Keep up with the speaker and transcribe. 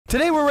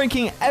Today we're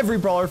ranking every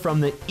brawler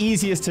from the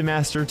easiest to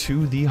master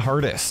to the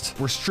hardest.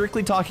 We're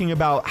strictly talking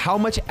about how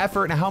much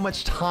effort and how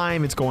much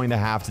time it's going to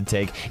have to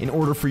take in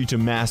order for you to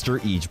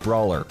master each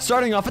brawler.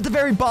 Starting off at the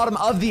very bottom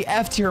of the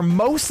F tier,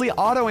 mostly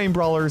auto-aim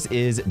brawlers,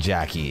 is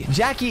Jackie.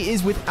 Jackie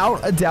is without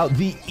a doubt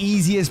the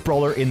easiest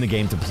brawler in the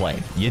game to play.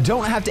 You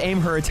don't have to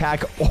aim her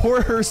attack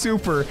or her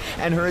super,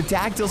 and her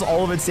attack deals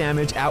all of its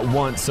damage at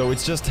once, so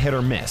it's just hit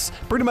or miss.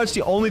 Pretty much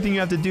the only thing you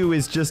have to do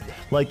is just,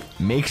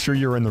 make sure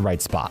you're in the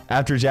right spot.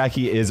 After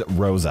Jackie is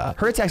Rosa.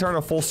 Her attacks aren't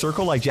a full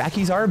circle like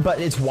Jackie's are,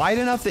 but it's wide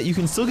enough that you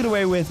can still get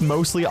away with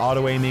mostly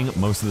auto-aiming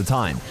most of the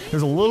time.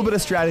 There's a little bit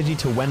of strategy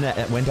to when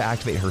to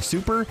activate her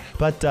super,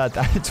 but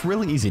it's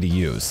really easy to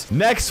use.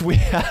 Next, we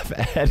have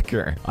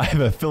Edgar. I have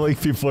a feeling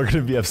people are going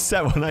to be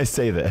upset when I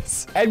say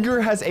this.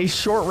 Edgar has a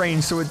short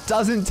range, so it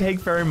doesn't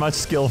take very much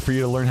skill for you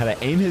to learn how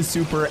to aim his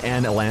super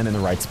and land in the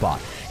right spot.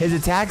 His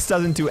attacks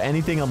doesn't do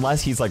anything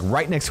unless he's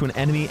right next to an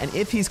enemy, and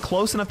if he's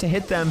close enough to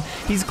hit them,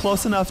 he's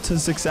close enough to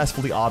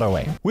successfully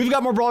auto-aim. We've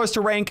got more brawlers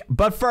to rank,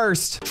 but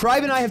first,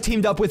 Tribe and I have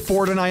teamed up with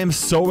Ford, and I am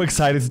so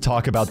excited to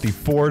talk about the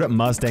Ford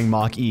Mustang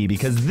Mach-E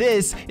because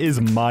this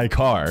is my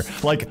car.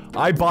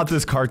 I bought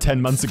this car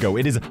 10 months ago.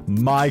 It is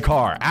my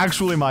car,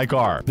 actually my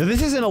car. Now,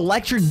 this is an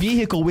electric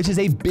vehicle, which is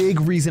a big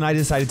reason I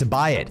decided to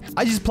buy it.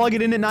 I just plug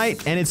it in at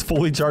night, and it's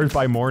fully charged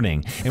by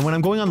morning. And when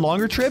I'm going on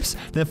longer trips,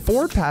 the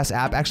Ford Pass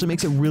app actually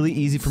makes it really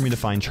easy for me to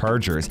find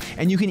chargers,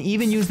 and you can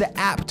even use the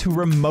app to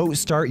remote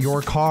start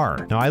your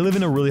car. Now, I live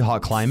in a really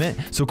hot climate,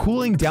 so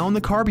cooling down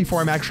the car before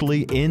I'm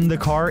actually in the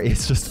car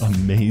is just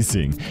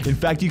amazing. In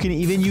fact, you can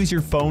even use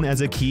your phone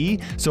as a key,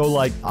 so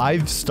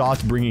I've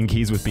stopped bringing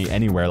keys with me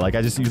anywhere. I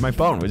just use my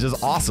phone, which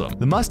is awesome.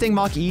 The Mustang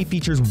Mach-E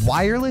features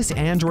wireless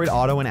Android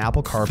Auto and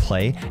Apple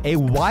CarPlay, a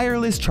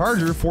wireless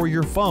charger for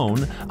your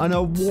phone, an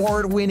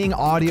award-winning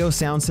audio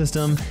sound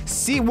system,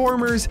 seat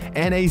warmers,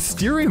 and a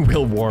steering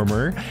wheel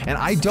warmer. And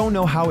I don't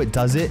know how it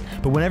does it,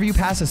 but whenever you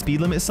pass a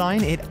speed limit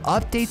sign, it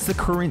updates the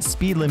current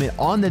speed limit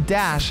on the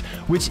dash,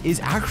 which is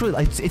actually,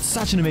 it's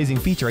such an amazing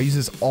feature. I use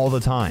this all the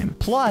time.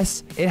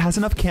 Plus, it has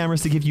enough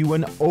cameras to give you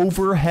an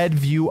overhead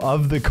view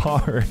of the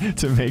car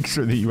to make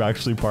sure that you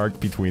actually park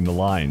between the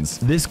lines.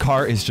 This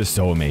car is just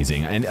so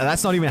amazing, and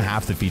that's not even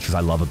half the features I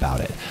love about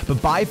it. But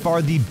by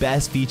far the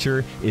best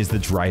feature is the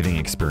driving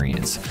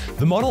experience.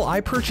 The model I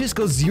purchased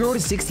goes 0 to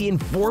 60 in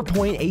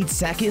 4.8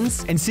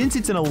 seconds, and since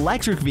it's an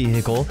electric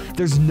vehicle,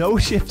 there's no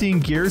shifting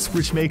gears,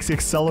 which makes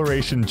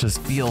acceleration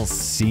just feel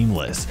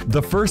seamless.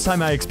 The first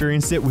time I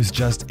experienced it was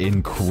just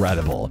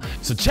incredible.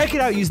 So check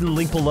it out using the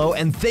link below,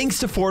 and thanks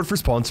to Ford for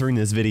sponsoring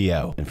this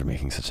video and for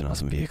making such an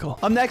awesome vehicle.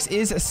 Up next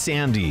is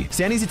Sandy.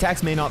 Sandy's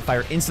attacks may not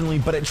fire instantly,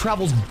 but it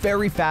travels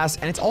very fast,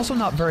 and it's also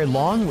not very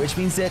long, which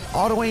means that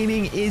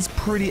auto-aiming is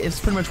pretty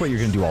much what you're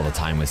gonna do all the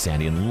time with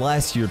Sandy,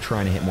 unless you're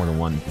trying to hit more than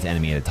one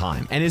enemy at a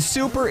time. And his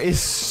super is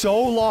so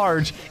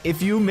large,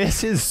 if you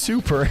miss his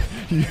super,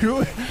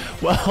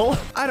 well,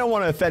 I don't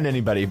want to offend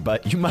anybody,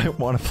 but you might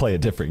want to play a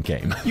different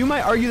game. You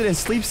might argue that his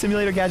sleep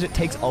simulator gadget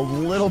takes a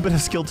little bit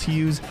of skill to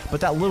use,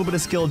 but that little bit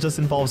of skill just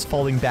involves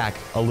falling back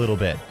a little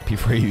bit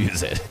before you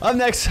use it. Up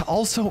next,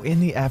 also in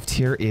the F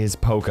tier, is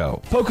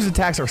Poco. Poco's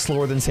attacks are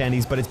slower than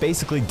Sandy's, but it's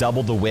basically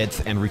double the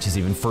width and reaches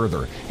even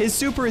further. His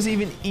super is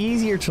even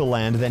easier to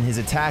land than his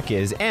attack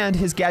is, and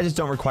his gadgets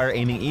don't require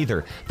aiming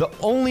either. The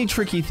only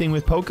tricky thing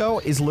with Poco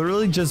is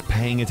literally just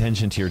paying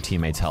attention to your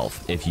teammates'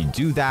 health. If you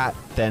do that,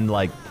 then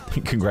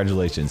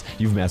congratulations,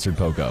 you've mastered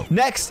Poco.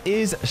 Next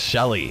is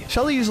Shelly.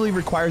 Shelly usually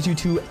requires you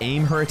to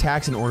aim her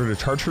attacks in order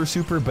to charge her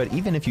super, but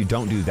even if you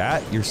don't do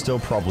that, you're still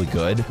probably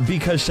good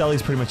because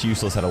Shelly's pretty much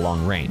useless at a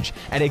long range.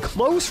 At a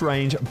close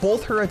range,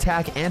 both her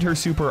attack and her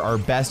super are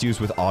best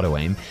used with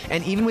auto-aim,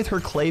 and even with her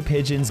Clay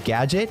Pigeons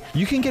gadget,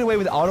 you can get away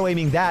with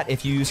auto-aiming that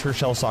if you use her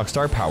Shell Sock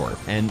star power.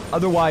 And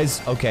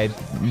otherwise, okay,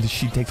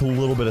 she takes a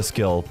little bit of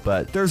skill,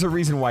 but there's a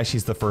reason why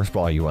she's the first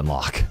brawler you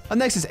unlock. Up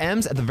next is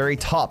Ems at the very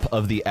top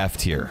of the F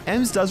tier.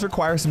 Ems does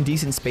require some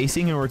decent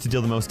spacing in order to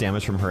deal the most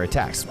damage from her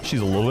attacks. She's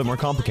a little bit more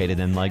complicated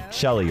than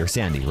Shelly or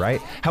Sandy, right?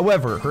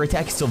 However, her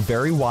attack is still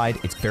very wide,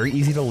 it's very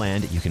easy to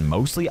land, you can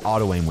mostly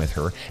auto-aim with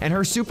her, and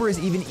her super is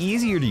even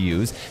easier to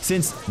use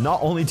since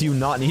not only do you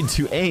not need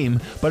to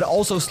aim, but it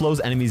also slows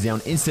enemies down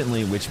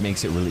instantly, which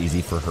makes it really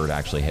easy for her to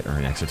actually hit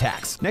her next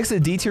attacks. Next are the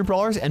D tier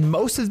brawlers, and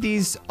most of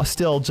these are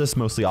still just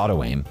mostly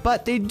auto-aim,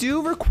 but they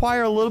do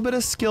require a little bit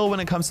of skill when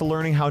it comes to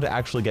learning how to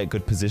actually get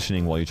good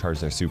positioning while you charge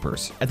their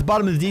supers. At the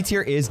bottom of the D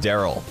tier is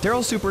Daryl.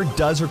 Daryl's super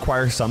does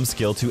require some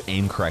skill to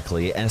aim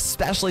correctly, and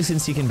especially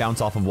since he can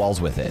bounce off of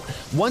walls with it.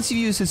 Once you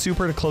use his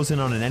super to close in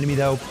on an enemy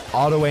though,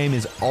 auto-aim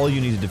is all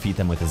you need to defeat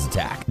them with his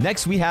attack.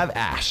 Next we have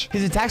Ash.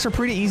 His attacks are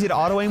pretty easy to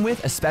auto-aim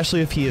with, especially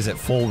if he is at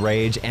full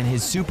rage, and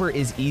his super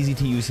is easy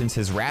to use since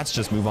his rats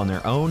just move on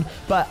their own,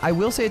 but I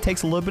will say it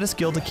takes a little bit of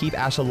skill to keep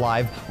Ash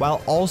alive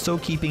while also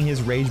keeping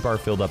his rage bar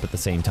filled up at the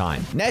same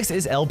time. Next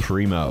is El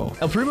Primo.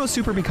 El Primo's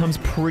super becomes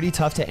pretty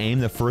tough to aim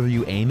the further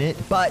you aim it,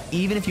 but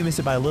even if you miss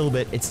it by a little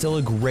bit, it's still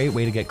a great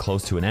way to get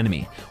close to an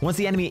enemy. Once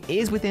the enemy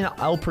is within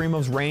El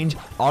Primo's range,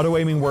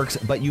 auto-aiming works,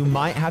 but you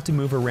might have to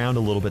move around a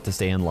little bit to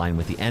stay in line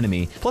with the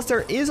enemy. Plus,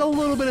 there is a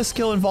little bit of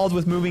skill involved involved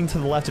with moving to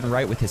the left and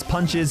right with his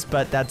punches,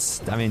 but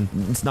that's, I mean,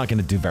 it's not going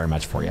to do very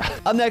much for you.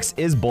 Up next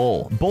is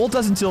Bull. Bull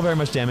doesn't deal very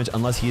much damage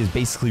unless he is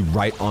basically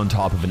right on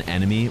top of an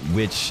enemy,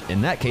 which in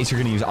that case, you're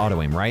going to use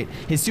auto aim, right?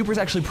 His super is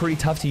actually pretty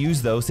tough to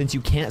use though, since you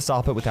can't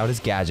stop it without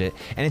his gadget,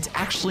 and it's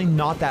actually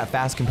not that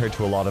fast compared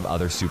to a lot of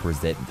other supers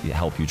that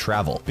help you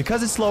travel.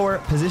 Because it's slower,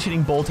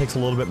 positioning Bull takes a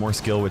little bit more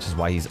skill, which is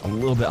why he's a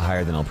little bit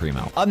higher than El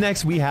Primo. Up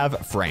next, we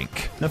have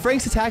Frank. Now,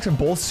 Frank's attacks are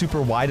both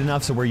super wide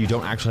enough so where you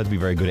don't actually have to be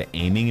very good at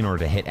aiming in order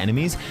to hit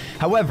enemies.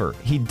 However,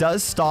 he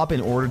does stop in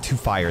order to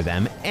fire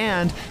them,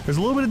 and there's a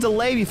little bit of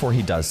delay before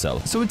he does so.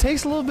 So it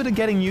takes a little bit of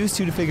getting used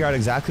to figure out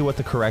exactly what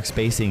the correct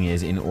spacing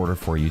is in order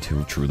for you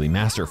to truly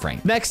master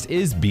Frank. Next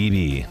is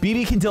BB.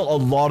 BB can deal a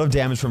lot of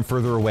damage from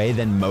further away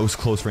than most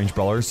close range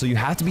brawlers, so you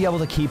have to be able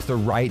to keep the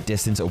right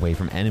distance away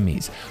from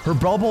enemies. Her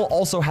Brawl Ball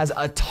also has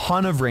a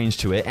ton of range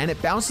to it, and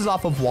it bounces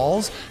off of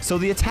walls, so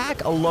the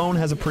attack alone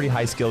has a pretty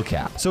high skill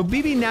cap. So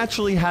BB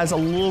naturally has a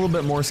little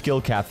bit more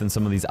skill cap than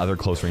some of these other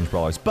close range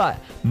brawlers, but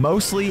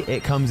mostly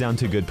it comes down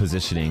to good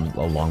positioning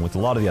along with a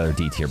lot of the other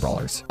D tier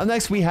brawlers. Up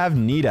next, we have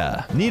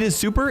Nita. Nita's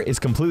super is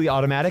completely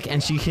automatic,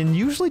 and she can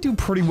usually do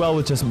pretty well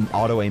with just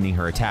auto aiming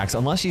her attacks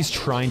unless she's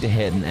trying to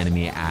hit an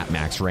enemy at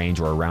max range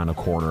or around a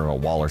corner of a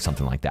wall or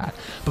something like that.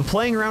 But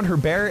playing around her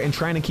bear and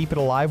trying to keep it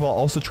alive while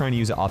also trying to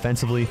use it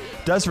offensively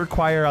does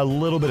require a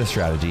little bit of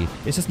strategy.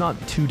 It's just not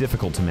too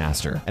difficult to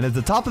master. And at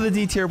the top of the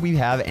D tier, we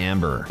have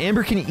Amber.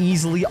 Amber can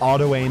easily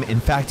auto aim. In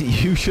fact,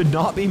 you should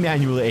not be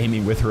manually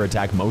aiming with her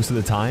attack most of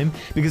the time,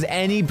 because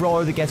any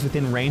brawler that gets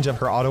within range of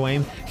her auto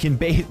aim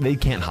they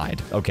can't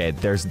hide. Okay,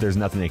 there's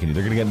nothing they can do.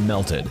 They're gonna get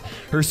melted.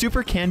 Her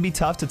super can be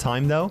tough to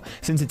time though,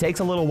 since it takes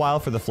a little while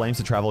for the flames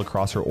to travel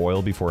across her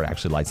oil before it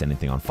actually lights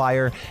anything on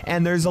fire,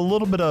 and there's a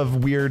little bit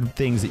of weird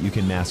things that you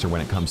can master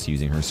when it comes to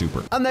using her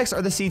super. Up next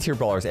are the C tier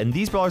brawlers, and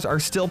these brawlers are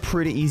still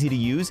pretty easy to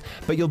use,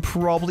 but you'll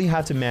probably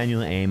have to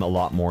manually aim a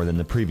lot more than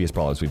the previous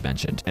brawlers we've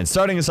mentioned. And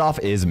starting us off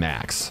is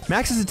Max.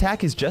 Max's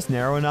attack is just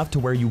narrow enough to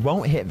where you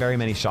won't hit very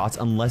many shots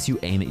unless you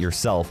aim it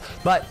yourself,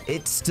 but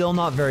it's still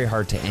not very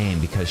hard to aim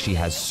because she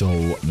has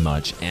so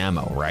much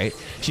ammo, right?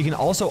 She can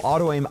also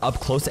auto aim up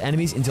close to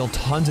enemies and deal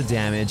tons of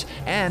damage,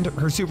 and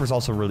her super is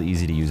also really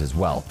easy to use as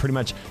well. Pretty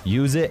much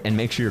use it and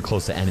make sure you're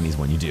close to enemies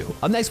when you do.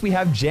 Up next, we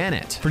have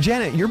Janet. For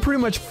Janet, you're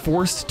pretty much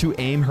forced to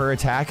aim her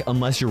attack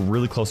unless you're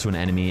really close to an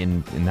enemy,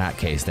 and in that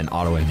case, then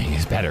auto aiming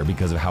is better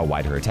because of how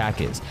wide her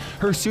attack is.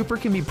 Her super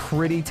can be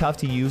pretty tough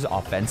to use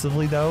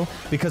offensively though,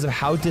 because of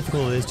how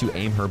difficult it is to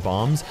aim her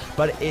bombs,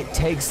 but it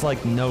takes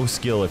like no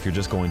skill if you're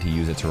just going to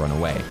use it to run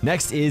away.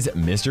 Next is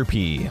Mr.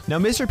 P. Now,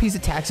 Mr. P's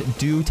attacks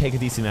do take a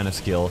decent amount of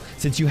skill,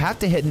 since you have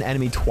to hit an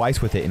enemy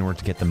twice with it in order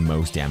to get the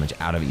most damage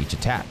out of each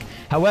attack.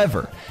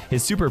 However,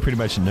 his super pretty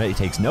much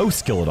takes no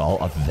skill at all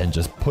other than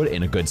just put it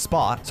in a good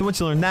spot. So once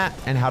you learn that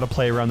and how to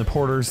play around the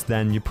porters,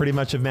 then you pretty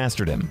much have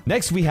mastered him.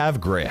 Next, we have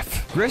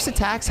Griff. Griff's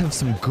attacks have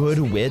some good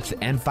width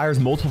and fires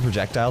multiple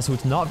projectiles, so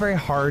it's not very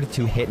hard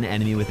to hit an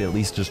enemy with at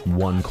least just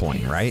one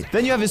coin, right?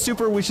 Then you have his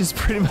super, which is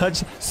pretty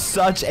much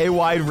such a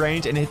wide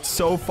range and hits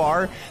so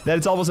far that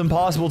it's almost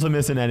impossible to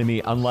miss an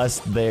enemy unless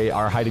they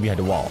are hiding behind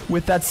a wall.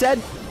 With that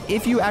said,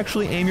 if you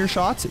actually aim your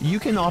shots, you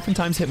can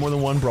oftentimes hit more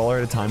than one brawler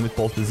at a time with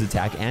both his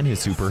attack and his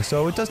super,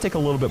 so it does take a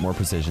little bit more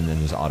precision than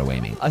just auto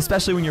aiming,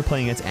 especially when you're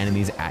playing against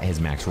enemies at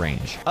his max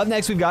range. Up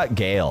next, we've got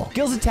Gale.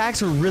 Gale's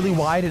attacks are really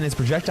wide and his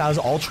projectiles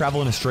all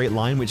travel in a straight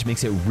line, which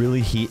makes it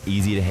really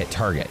easy to hit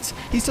targets.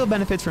 He still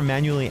benefits from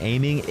manually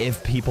aiming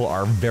if people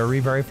are very,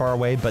 very far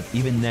away, but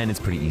even then it's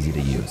pretty easy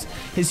to use.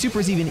 His super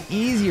is even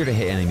easier to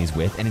hit enemies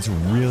with, and it's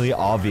really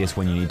obvious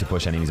when you need to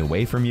push enemies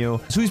away from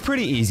you, so he's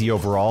pretty easy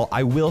overall.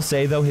 I will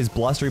say though, his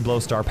blustery blow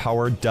star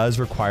power does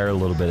require a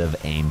little bit of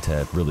aim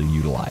to really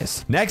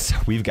utilize.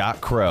 Next, we've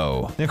got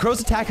Crow. Now, Crow's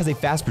attack has a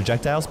fast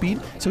projectile speed,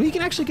 so he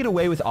can actually get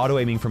away with auto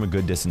aiming from a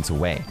good distance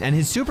away. And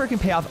his super can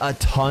pay off a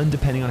ton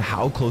depending on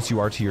how close you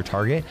are to your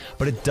target,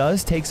 but it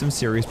does take some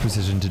serious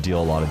precision to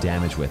deal a lot of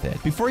damage with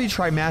it. Before you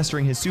try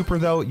mastering his super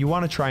though, you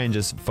want to try and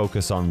just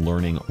focus on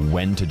learning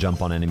when to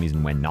jump on enemies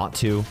and when not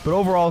to. But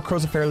overall,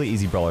 Crow's a fairly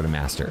easy brawler to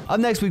master. Up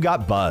next, we've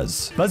got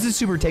Buzz. Buzz's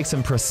super takes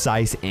some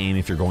precise aim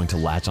if you're going to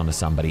latch onto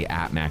somebody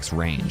at max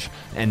range,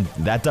 and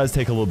that does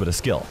take a little bit of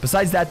skill.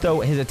 Besides that though,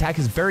 his attack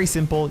is very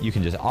simple. You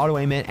can just auto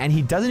aim it, and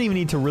he doesn't even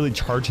need to really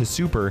charge his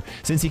super,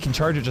 since he can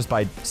charge it just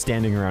by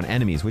standing around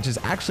enemies, which is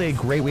actually a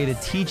great way to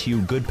teach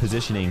you good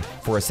positioning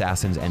for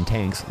assassins and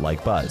tanks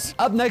like Buzz.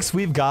 Up next,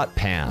 we've got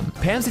Pam.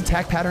 Pam's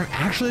attack pattern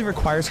actually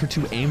requires her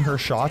to aim her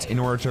shots in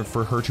order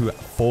for her to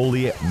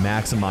fully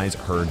maximize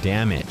her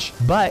damage.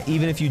 But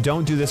even if you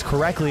don't do this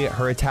correctly,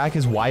 her attack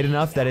is wide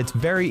enough that it's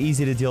very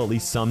easy to deal at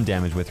least some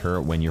damage with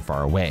her when you're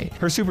far away.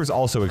 Her super is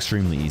also extremely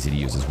extremely easy to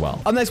use as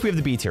well. Up next, we have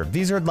the B tier.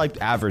 These are like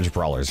average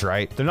brawlers,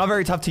 right? They're not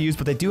very tough to use,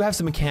 but they do have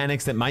some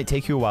mechanics that might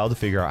take you a while to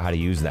figure out how to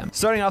use them.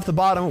 Starting off the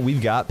bottom,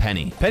 we've got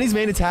Penny. Penny's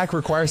main attack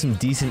requires some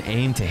decent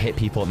aim to hit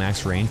people at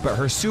max range, but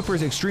her super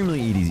is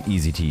extremely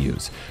easy to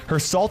use. Her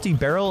salty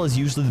barrel is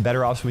usually the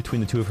better option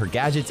between the two of her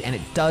gadgets, and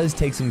it does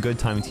take some good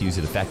timing to use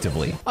it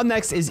effectively. Up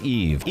next is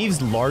Eve.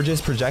 Eve's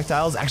largest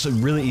projectile is actually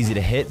really easy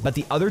to hit, but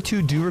the other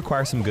two do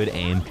require some good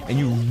aim, and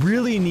you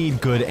really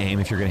need good aim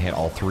if you're going to hit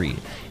all three.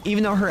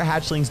 Even though her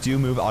hatchlings do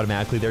move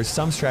automatically, there's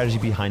some strategy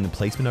behind the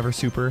placement of her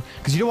super,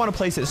 because you don't want to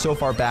place it so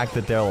far back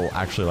that they'll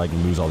actually like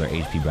lose all their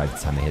HP by the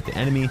time they hit the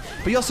enemy,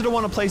 but you also don't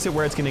want to place it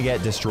where it's going to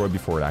get destroyed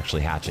before it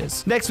actually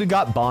hatches. Next, we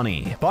got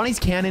Bonnie. Bonnie's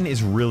cannon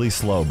is really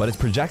slow, but its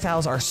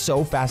projectiles are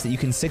so fast that you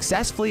can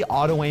successfully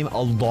auto-aim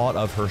a lot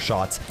of her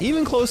shots,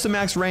 even close to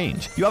max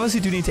range. You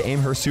obviously do need to aim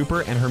her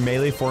super, and her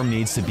melee form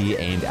needs to be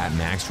aimed at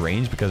max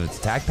range because of its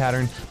attack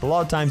pattern, but a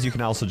lot of times you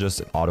can also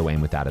just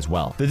auto-aim with that as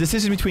well. The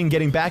decision between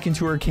getting back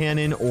into her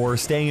cannon or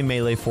staying in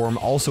melee form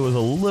also is a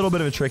little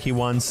bit of a tricky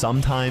one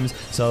sometimes,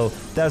 so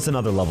that's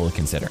another level to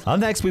consider. Up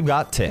next, we've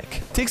got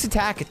Tick. Tick's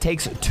attack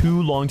takes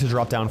too long to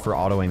drop down for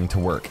auto-aiming to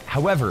work.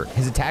 However,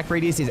 his attack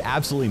radius is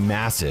absolutely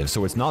massive,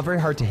 so it's not very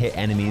hard to hit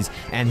enemies,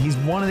 and he's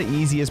one of the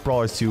easiest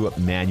brawlers to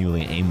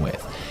manually aim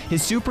with.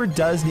 His super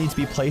does need to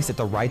be placed at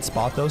the right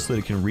spot though, so that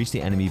it can reach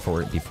the enemy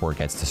before it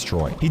gets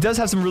destroyed. He does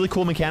have some really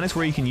cool mechanics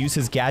where you can use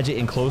his gadget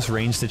in close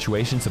range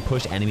situations to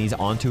push enemies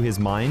onto his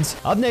mines.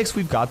 Up next,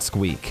 we've got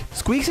Squeak.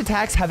 Squeak's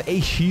attacks have a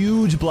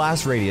huge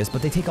blast radius,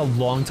 but they take a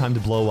long time to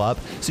blow up,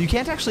 so you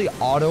can't actually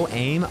auto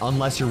aim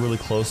unless you're really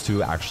close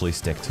to actually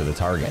stick to the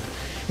target.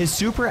 His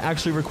super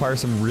actually requires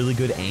some really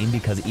good aim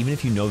because even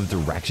if you know the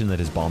direction that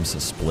his bombs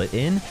split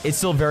in, it's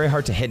still very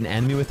hard to hit an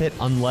enemy with it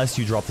unless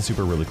you drop the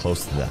super really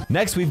close to them.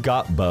 Next, we've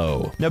got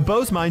Bo. Now,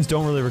 Bo's mines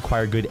don't really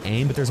require good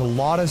aim, but there's a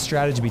lot of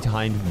strategy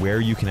behind where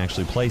you can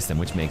actually place them,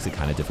 which makes it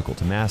kind of difficult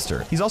to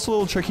master. He's also a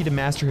little tricky to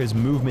master his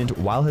movement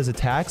while his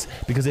attacks,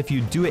 because if you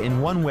do it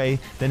in one way,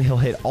 then he'll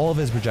hit all of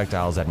his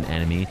projectiles at an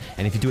enemy,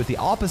 and if you do it the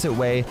opposite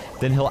way,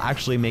 then he'll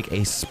actually make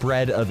a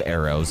spread of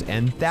arrows,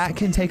 and that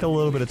can take a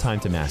little bit of time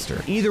to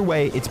master. Either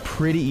way, it's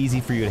pretty easy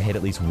for you to hit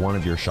at least one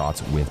of your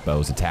shots with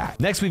Bo's attack.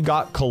 Next, we've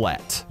got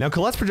Colette. Now,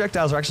 Colette's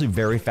projectiles are actually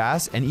very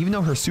fast, and even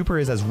though her super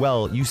is as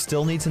well, you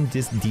still need some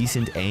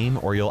decent aim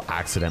or you'll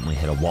accidentally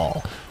hit a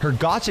wall. Her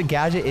gotcha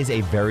gadget is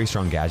a very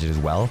strong gadget as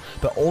well,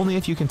 but only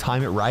if you can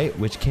time it right,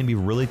 which can be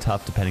really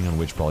tough depending on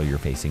which brawler you're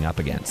facing up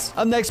against.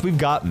 Up next, we've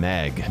got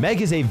Meg.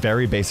 Meg is a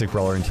very basic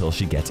brawler until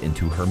she gets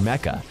into her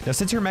mecha. Now,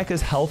 since her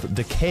mecha's health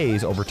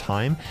decays over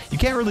time, you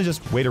can't really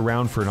just wait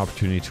around for an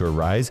opportunity to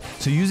arise,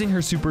 so using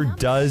her super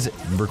does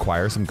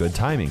require some good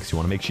timing, because you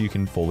want to make sure you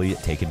can fully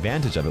take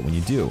advantage of it when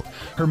you do.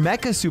 Her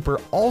mecha super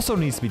also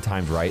needs to be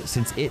timed right,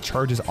 since it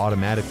charges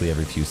automatically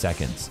every few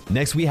seconds.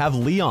 Next, we have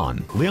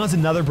Leon. Leon's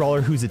another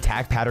brawler whose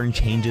attack pattern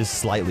changes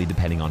slightly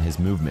depending on his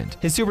movement.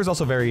 His super is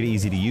also very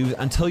easy to use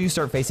until you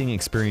start facing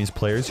experienced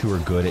players who are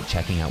good at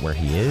checking out where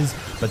he is,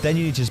 but then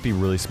you need to just be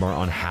really smart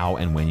on how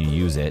and when you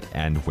use it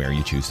and where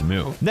you choose to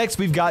move. Next,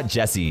 we've got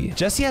Jessie.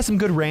 Jessie has some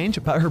good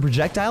range, but her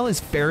projectile is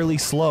fairly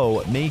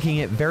slow, making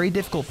it very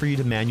difficult for you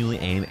to manually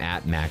aim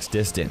at max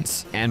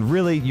distance. And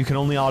really, you can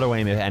only auto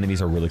aim if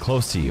enemies are really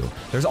close to you.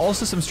 There's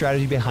also some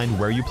strategy behind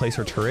where you place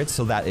her turrets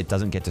so that it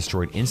doesn't get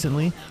destroyed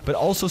instantly, but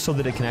also so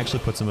that it can actually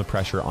put some of the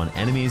pressure on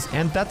enemies,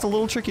 and that's a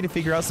little tricky to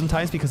figure out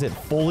sometimes because it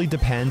fully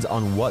depends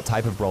on what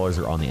type of brawlers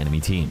are on the enemy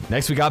team.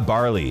 Next, we got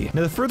Barley.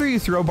 Now, the further you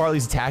throw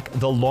Barley's attack,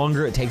 the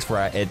longer it takes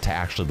for it to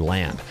actually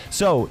land.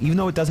 So, even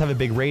though it does have a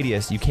big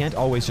radius, you can't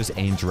always just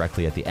aim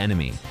directly at the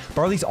enemy.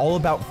 Barley's all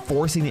about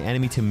forcing the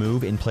enemy to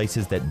move in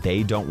places that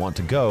they don't want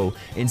to go,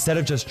 instead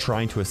of just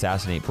trying to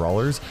assassinate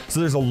brawlers, so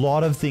there's a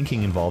lot of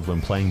thinking involved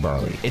when playing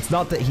Barley. It's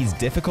not that he's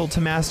difficult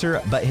to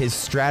master, but his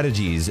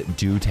strategies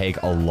do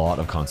take a lot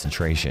of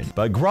concentration.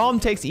 But Grom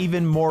takes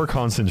even more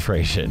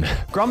concentration.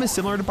 Grom is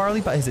similar to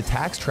Barley, but his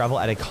attacks travel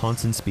at a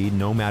constant speed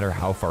no matter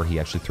how far he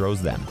actually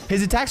throws them.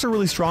 His attacks are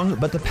really strong,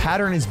 but the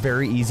pattern is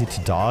very easy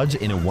to dodge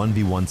in a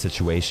 1v1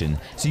 situation,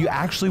 so you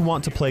actually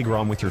want to play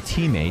Grom with your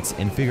teammates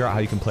and figure out how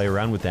you can play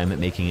around with them,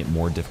 making it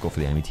more difficult for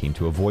the enemy team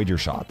to avoid your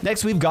shot.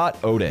 Next, we've got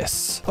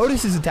Otis.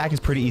 Otis's attack is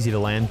pretty easy to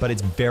land, but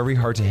it's very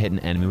hard to hit an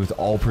enemy with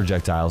all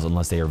projectiles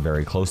unless they are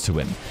very close to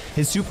him.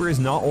 His super is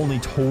not only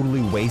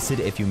totally wasted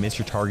if you miss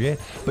your target,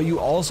 but you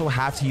also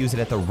have to use it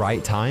at the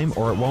right time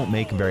or it won't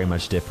make very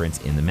much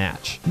difference in the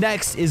match.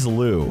 Next is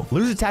Lou.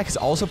 Lou's attack is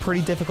also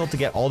pretty difficult to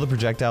get all the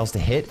projectiles to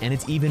hit, and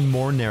it's even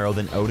more narrow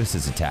than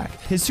Otis's attack.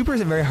 His super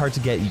isn't very hard to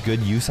get good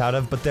use out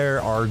of, but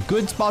there are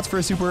good spots for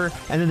a super,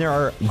 and then there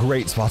are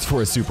great spots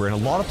for a super, and a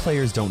lot of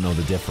players don't know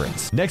the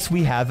difference. Next,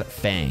 we have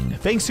Fang.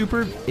 Fang's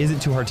super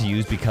isn't too hard to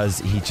use because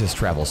he just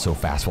travels so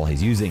fast while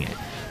he's using it.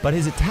 But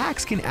his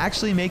attacks can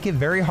actually make it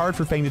very hard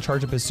for Fang to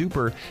charge up his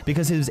super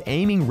because his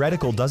aiming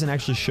reticle doesn't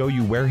actually show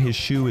you where his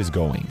shoe is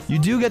going. You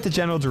do get the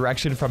general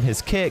direction from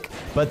his kick,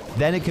 but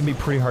then it can be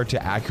pretty hard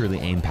to accurately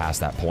aim past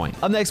that point.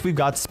 Up next, we've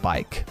got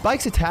Spike.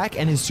 Spike's attack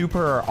and his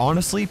super are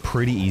honestly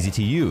pretty easy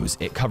to use.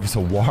 It covers a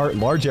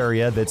large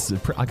area that's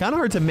kind of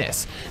hard to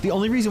miss. The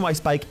only reason why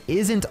Spike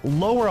isn't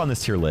lower on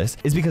this tier list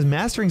is because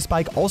mastering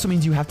Spike also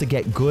means you have to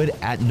get good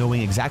at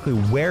knowing exactly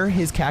where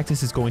his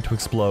cactus is going to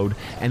explode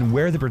and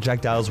where the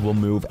projectiles will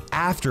move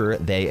after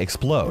they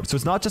explode. So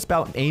it's not just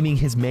about aiming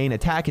his main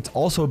attack, it's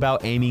also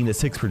about aiming the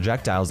 6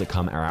 projectiles that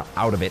come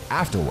out of it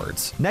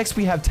afterwards. Next,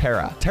 we have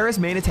Terra. Terra's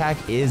main attack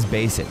is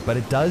basic, but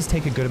it does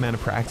take a good amount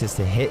of practice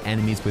to hit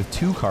enemies with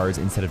 2 cards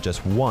instead of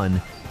just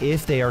 1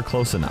 if they are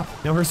close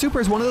enough. Now, her super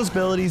is one of those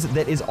abilities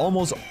that is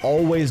almost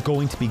always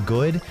going to be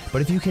good,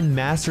 but if you can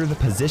master the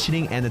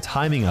positioning and the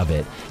timing of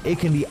it, it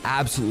can be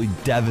absolutely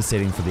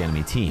devastating for the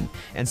enemy team.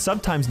 And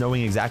sometimes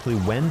knowing exactly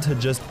when to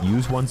just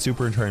use one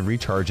super and try and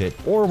recharge it,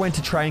 or when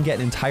to try and get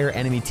an entire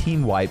enemy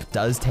team wipe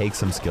does take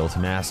some skill to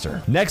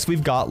master. Next,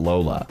 we've got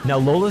Lola. Now,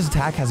 Lola's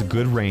attack has a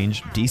good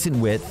range, decent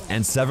width,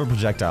 and several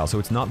projectiles, so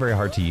it's not very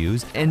hard to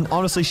use. And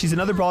honestly, she's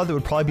another brawler that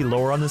would probably be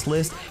lower on this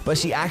list, but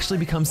she actually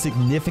becomes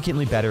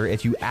significantly better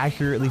if you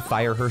accurately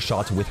fire her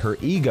shots with her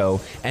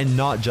ego and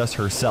not just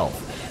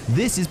herself.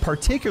 This is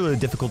particularly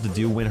difficult to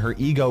do when her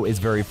ego is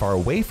very far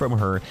away from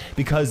her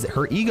because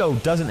her ego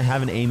doesn't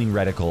have an aiming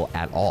reticle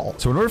at all.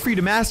 So in order for you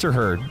to master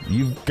her,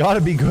 you've got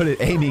to be good at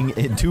aiming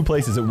in 2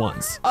 places at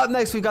once. Up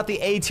next, we've got the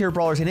A tier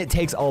brawlers, and it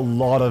takes a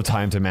lot of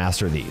time to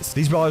master these.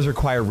 These brawlers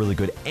require really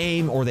good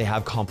aim, or they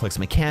have complex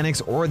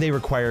mechanics, or they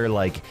require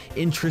like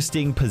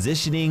interesting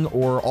positioning,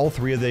 or all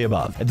 3 of the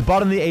above. At the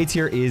bottom of the A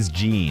tier is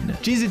Gene.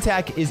 Gene's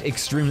attack is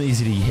extremely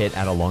easy to hit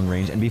at a long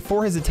range, and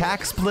before his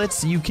attack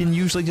splits, you can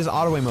usually just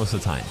auto aim most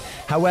of the time.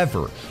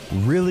 However,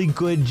 really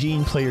good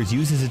Gene players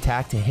use his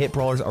attack to hit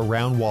brawlers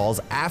around walls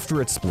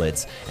after it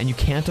splits, and you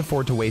can't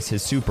afford to waste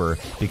his super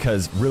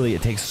because really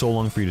it takes so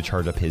long for you to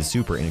charge up his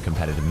super in a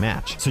competitive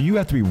match. So you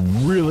have to be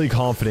really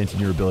confident in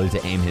your ability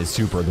to aim his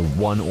super the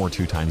 1 or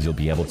 2 times you'll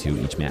be able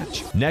to each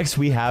match. Next,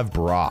 we have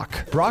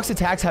Brock. Brock's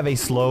attacks have a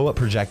slow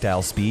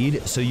projectile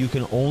speed, so you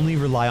can only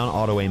rely on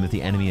auto aim if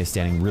the enemy is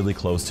standing really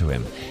close to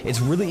him. It's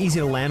really easy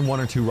to land 1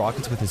 or 2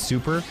 rockets with his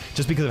super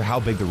just because of how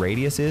big the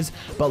radius is,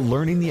 but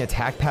learning the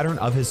attack pattern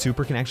of his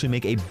super can actually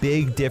make a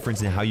big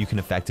difference in how you can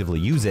effectively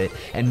use it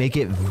and make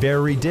it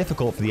very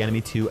difficult for the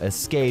enemy to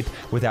escape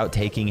without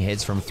taking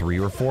hits from 3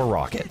 or 4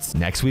 rockets.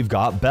 Next, we've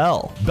got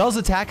Belle. Belle's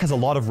attack has a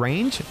lot of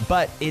range,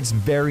 but it's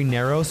very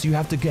narrow, so you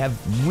have to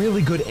have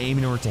really good aim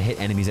in order to hit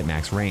enemies at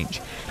max range.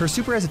 Her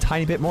super has a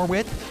tiny bit more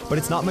width, but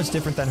it's not much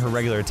different than her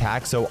regular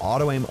attack, so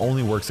auto aim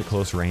only works at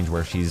close range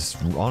where she's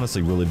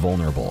honestly really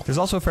vulnerable. There's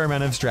also a fair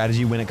amount of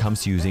strategy when it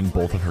comes to using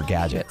both of her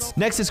gadgets.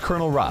 Next is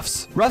Colonel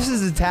Ruffs. Ruffs'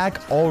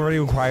 attack already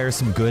requires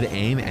some good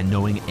aim and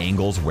knowing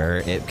angles where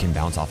it can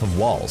bounce off of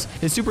walls.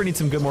 His super needs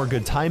some more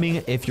good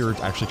timing if you're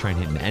actually trying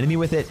to hit an enemy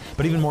with it,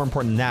 but even more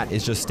important than that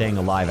is just staying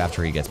alive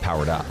after he gets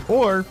powered up,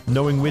 or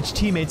knowing which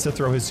teammates to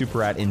throw his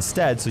super at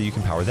instead so you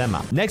can power them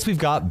up. Next, we've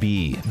got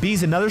Bee.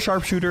 Bee's another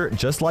sharpshooter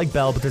just like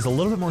Belle, but there's a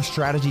little bit more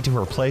strategy to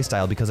her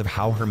playstyle because of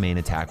how her main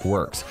attack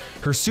works.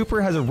 Her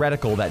super has a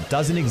reticle that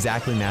doesn't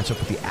exactly match up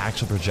with the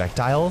actual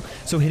projectile,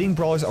 so hitting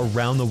brawlers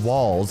around the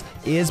walls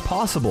is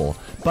possible,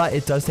 but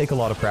it does take a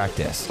lot of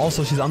practice.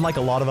 Also, she's unlike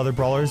a lot of other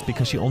brawlers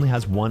because she only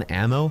has 1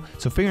 ammo,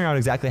 so figuring out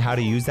exactly how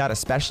to use that,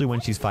 especially when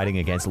she's fighting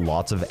against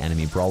lots of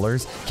enemy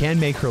brawlers, can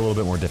make her a little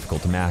bit more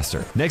difficult to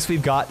master. Next,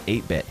 we've got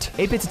 8-Bit.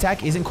 8-Bit's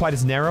attack isn't quite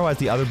as narrow as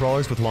the other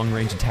brawlers with long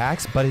range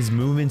attacks, but his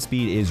movement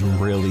speed is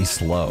really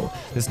slow.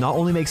 This not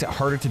only makes it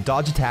harder to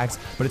dodge attacks,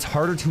 but it's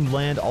harder to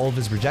land all of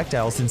his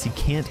projectiles since he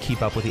can't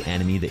keep up with the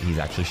enemy that he's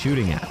actually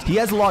shooting at. He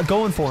has a lot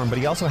going for him, but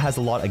he also has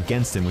a lot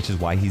against him, which is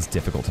why he's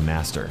difficult to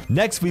master.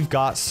 Next, we've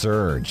got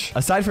Surge.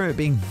 Aside from it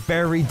being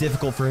very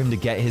difficult for him to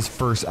get his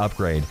first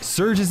upgrade,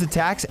 Surge's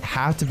attacks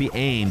have to be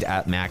aimed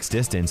at max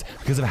distance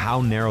because of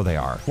how narrow they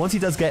are. Once he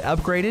does get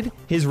upgraded,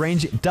 his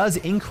range does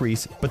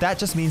increase, but that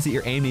just means that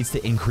your aim needs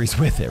to increase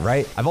with it,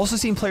 right? I've also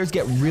seen players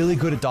get really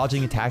good at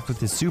dodging attacks with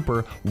his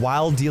super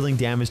while dealing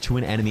damage to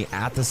an enemy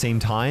at the same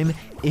time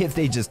if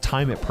they just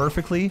time it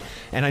perfectly,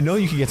 and I know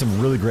you can get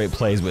some really great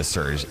plays with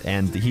Surge,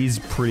 and he's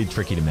pretty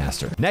tricky to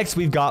master. Next,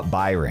 we've got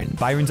Byron.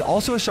 Byron's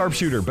also a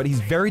sharpshooter, but he's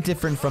very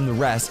different from the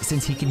rest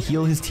since he can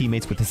heal his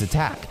teammates with his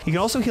attack. He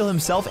can also heal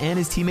himself and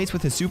his teammates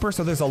with his super,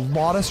 so there's a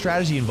lot of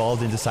strategy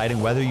involved in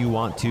deciding whether you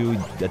want to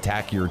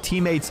attack your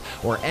teammates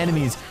or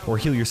enemies, or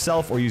heal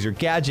yourself, or use your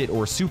gadget,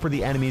 or super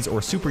the enemies,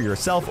 or super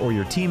yourself or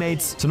your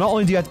teammates. So not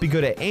only do you have to be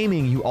good at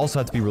aiming, you also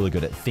have to be really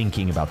good at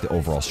thinking about the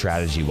overall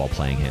strategy while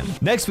playing him.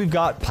 Next, we've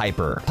got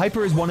Piper.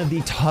 Piper is one of the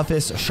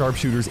toughest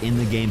sharpshooters in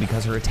the game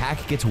because her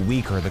attack gets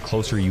weaker the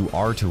closer you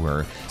are to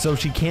her, so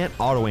she can't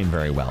auto aim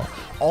very well.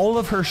 All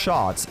of her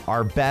shots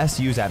are best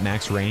used at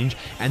max range,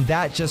 and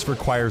that just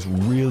requires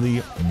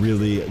really,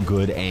 really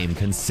good aim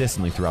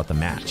consistently throughout the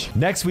match.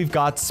 Next, we've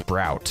got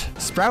Sprout.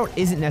 Sprout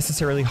isn't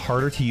necessarily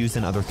harder to use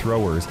than other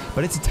throwers,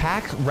 but its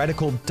attack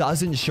reticle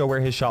doesn't show where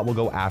his shot will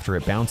go after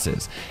it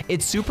bounces.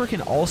 Its super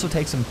can also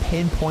take some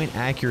pinpoint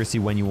accuracy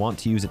when you want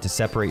to use it to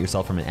separate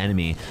yourself from an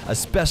enemy,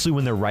 especially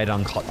when they're right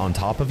on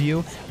top of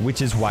you,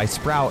 which is why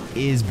Sprout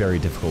is very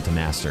difficult to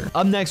master.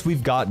 Up next,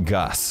 we've got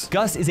Gus.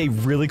 Gus is a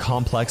really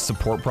complex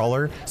support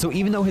brawler, so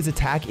even though his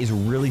attack is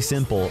really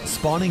simple,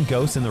 spawning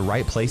ghosts in the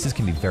right places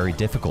can be very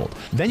difficult.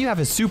 Then you have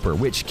his super,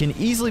 which can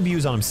easily be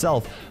used on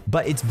himself,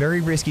 but it's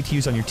very risky to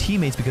use on your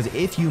teammates because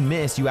if you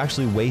miss, you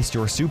actually waste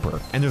your super.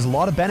 And there's a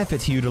lot of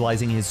benefit to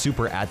utilizing his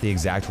super at the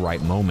exact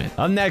right moment.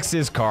 Up next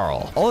is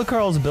Carl. All of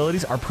Carl's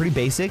abilities are pretty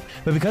basic,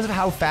 but because of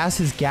how fast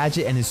his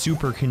gadget and his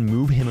super can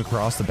move him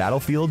across the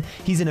battlefield,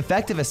 he's an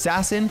effective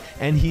assassin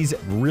and he's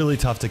really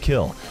tough to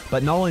kill.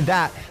 But not only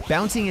that,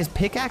 bouncing his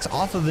pickaxe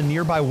off of the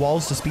nearby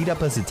walls to speed up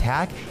his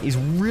attack is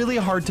really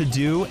hard to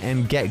do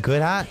and get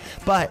good at,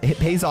 but it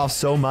pays off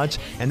so much,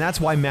 and that's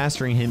why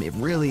mastering him, it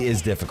really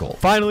is difficult.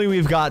 Finally,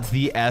 we've got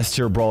the S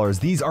tier brawlers.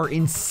 These are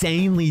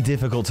insanely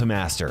difficult to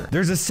master.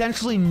 There's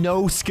essentially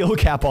no skill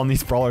cap on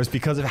these brawlers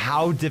because of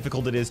how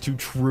difficult it is to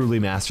truly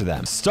master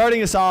them.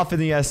 Starting us off in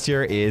the S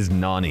tier is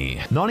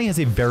Nani. Nani has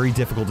a very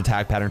difficult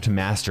attack pattern to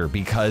master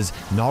because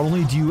not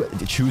only do you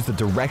choose the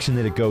direction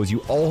that it goes, you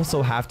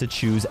also have to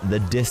choose the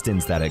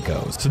distance that it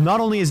goes. So not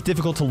only is it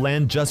difficult to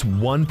land just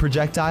one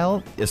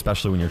projectile,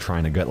 especially when you're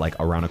trying to get like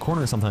around a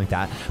corner or something like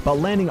that, but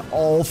landing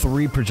all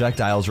 3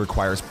 projectiles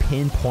requires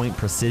pinpoint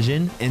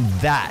precision, and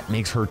that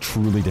makes her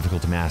truly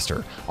difficult to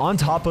master. On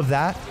top of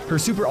that, her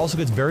super also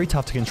gets very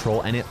tough to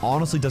control, and it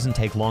honestly doesn't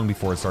take long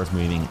before it starts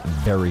moving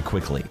very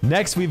quickly.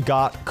 Next, we've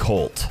got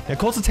Colt. Now,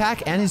 Colt's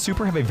attack and his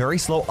super have a very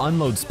slow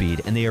unload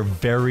speed, and they are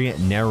very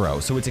narrow,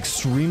 so it's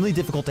extremely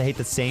difficult to hit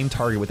the same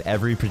target with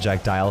every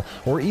projectile,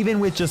 or even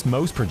with just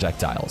most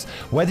projectiles.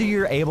 Whether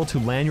you're able to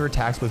land your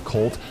attacks with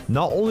Colt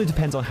not only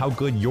depends on how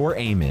good your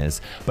aim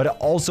is, but it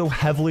also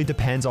heavily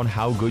depends on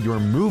how good your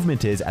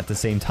movement is at the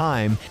same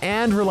time,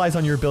 and relies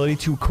on your ability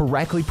to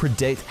correctly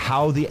predict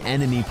how the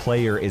enemy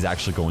player is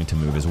actually going to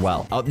move as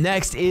well. Up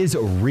next is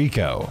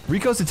Rico.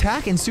 Rico's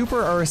attack and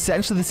super are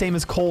essentially the same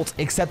as Colt,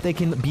 except they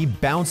can be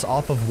bounced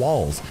off of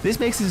walls. This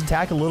makes his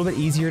attack a little bit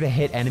easier to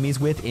hit enemies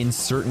with in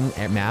certain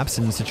maps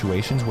and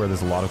situations where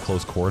there's a lot of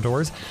close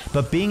corridors,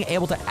 but being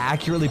able to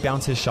accurately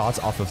bounce his shots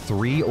off of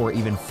 3 or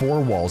even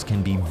 4 walls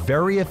can be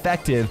very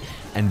effective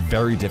and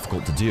very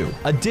difficult to do.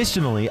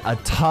 Additionally, a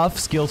tough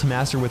skill to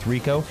master with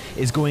Rico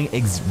is going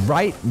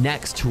right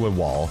next to a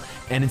wall,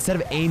 and instead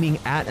of aiming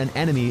at an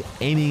enemy,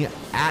 aiming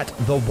at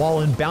the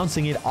wall and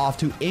bouncing it off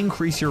to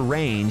increase your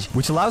range,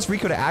 which allows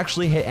Rico to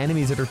actually hit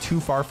enemies that are too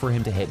far for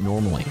him to hit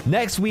normally.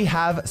 Next, we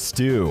have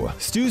Stu.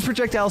 Stu's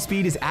projectile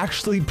speed is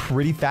actually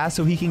pretty fast,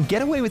 so he can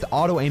get away with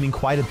auto-aiming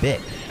quite a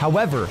bit.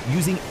 However,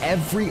 using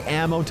every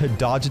ammo to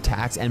dodge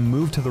attacks and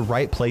move to the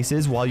right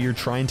places while you're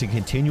trying to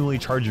continually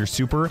charge your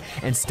super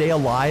and stay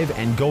alive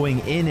and going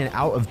in and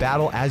out of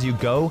battle as you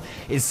go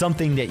is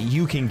something that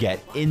you can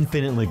get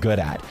infinitely good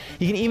at.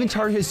 He can even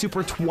charge his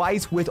super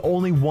twice with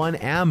only 1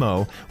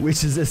 ammo,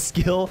 which is a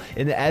skill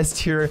in the S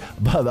tier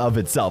of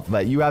itself,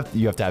 but you have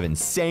to have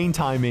insane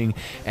timing,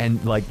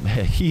 and like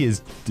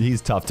he's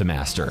tough to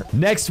master.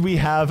 Next, we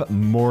have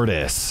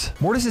Mortis.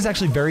 Mortis is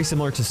actually very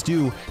similar to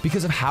Stu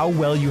because of how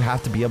well you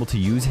have to be able to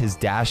use his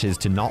dashes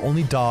to not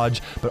only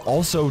dodge, but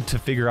also to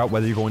figure out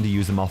whether you're going to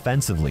use them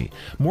offensively.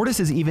 Mortis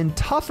is even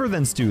tougher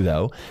than Stu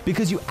though,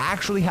 because you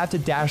actually have to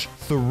dash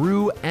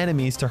through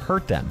enemies to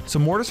hurt them. So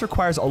Mortis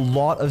requires a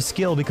lot of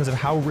skill because of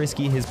how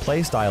risky his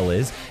playstyle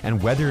is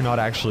and whether you're not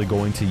actually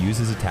going to use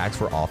his attacks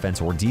for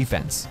offense or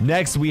defense.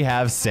 Next, we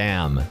have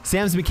Sam.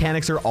 Sam's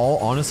mechanics are all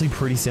honestly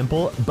pretty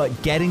simple,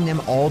 but getting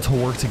them all to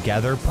work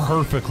together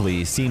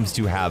perfectly seems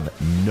to have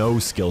no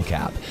skill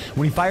cap.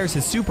 When he fires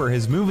his super,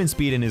 his movement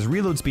speed and his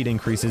reload speed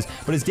increases,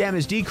 but his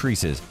damage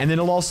decreases. And then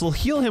it'll also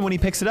heal him when he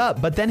picks it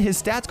up, but then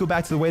his stats go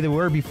back to the way they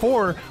were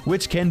before,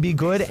 which can be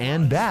good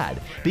and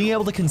bad. Being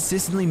able to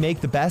consistently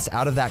make the best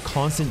out of that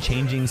constant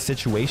changing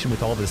situation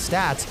with all of his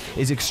stats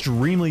is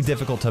extremely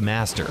difficult to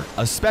master,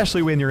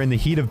 especially when you're in the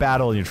heat of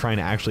battle and you're trying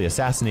to actually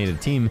assassinate a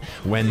team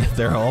when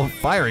they're all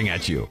firing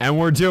at you. And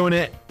we're doing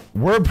it.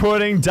 We're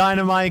putting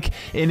Dynamite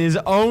in his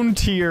own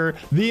tier,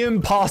 the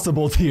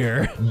impossible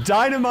tier.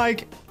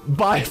 Dynamite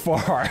by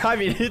far. I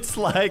mean, it's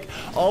like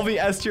all the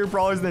S tier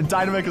brawlers, and then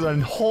Dynamite is on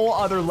a whole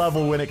other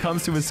level when it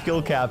comes to his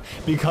skill cap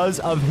because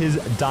of his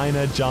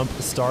Dyna Jump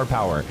star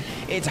power.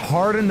 It's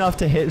hard enough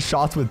to hit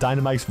shots with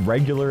Dynamite's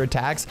regular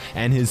attacks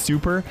and his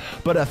super,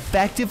 but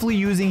effectively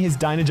using his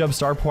Dyna Jump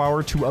star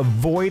power to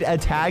avoid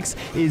attacks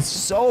is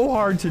so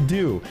hard to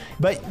do.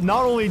 But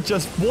not only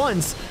just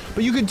once,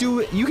 but you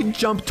can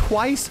jump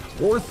twice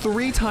or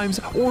 3 times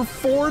or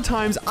 4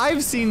 times.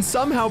 I've seen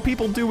somehow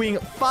people doing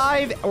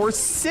 5 or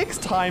 6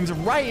 times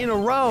right in a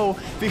row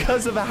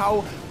because of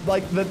how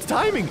like the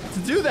timing to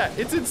do that.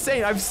 It's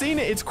insane. I've seen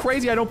it. It's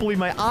crazy. I don't believe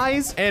my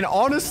eyes. And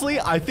honestly,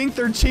 I think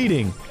they're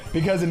cheating.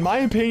 Because in my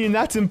opinion,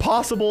 that's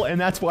impossible, and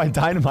that's why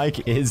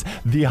Dynamite is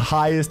the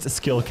highest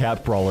skill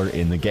cap brawler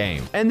in the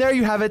game. And there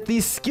you have it,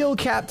 the skill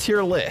cap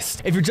tier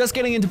list. If you're just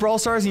getting into Brawl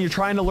Stars and you're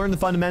trying to learn the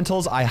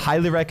fundamentals, I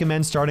highly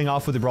recommend starting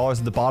off with the brawlers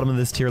at the bottom of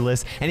this tier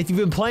list. And if you've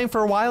been playing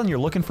for a while and you're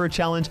looking for a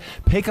challenge,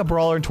 pick a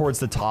brawler towards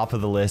the top of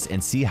the list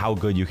and see how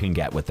good you can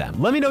get with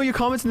them. Let me know your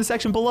comments in the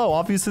section below.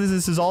 Obviously,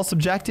 this is all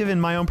subjective in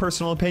my own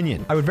personal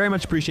opinion. I would very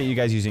much appreciate you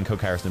guys using code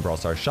Kairos in the Brawl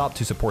Stars shop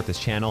to support this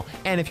channel.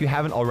 And if you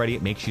haven't already,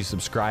 make sure you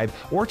subscribe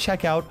or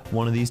check out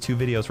one of these two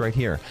videos right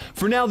here.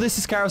 For now, this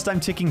is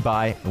KairosTime ticking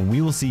by, and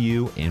we will see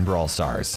you in Brawl Stars.